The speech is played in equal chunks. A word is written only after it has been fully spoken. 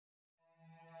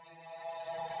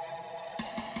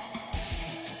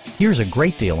Here's a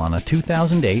great deal on a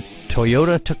 2008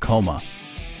 Toyota Tacoma.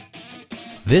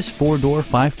 This four-door,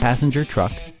 five-passenger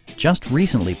truck just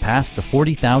recently passed the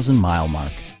 40,000-mile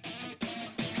mark.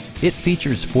 It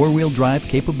features four-wheel drive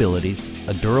capabilities,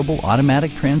 a durable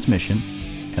automatic transmission,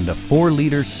 and a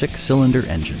 4-liter six-cylinder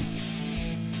engine.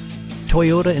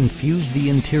 Toyota infused the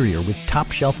interior with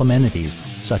top-shelf amenities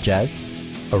such as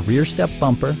a rear step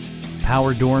bumper,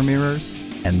 power door mirrors,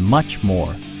 and much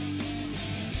more.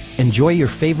 Enjoy your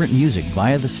favorite music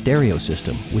via the stereo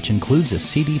system, which includes a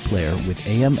CD player with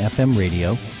AM/FM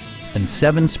radio and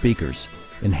 7 speakers,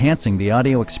 enhancing the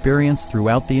audio experience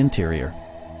throughout the interior.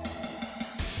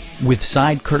 With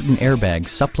side curtain airbags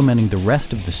supplementing the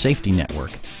rest of the safety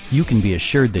network, you can be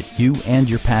assured that you and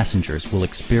your passengers will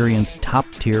experience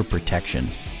top-tier protection.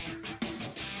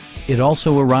 It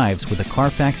also arrives with a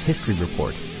Carfax history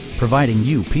report, providing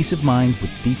you peace of mind with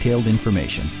detailed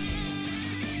information.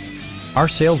 Our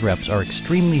sales reps are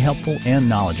extremely helpful and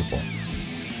knowledgeable.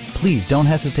 Please don't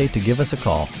hesitate to give us a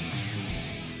call.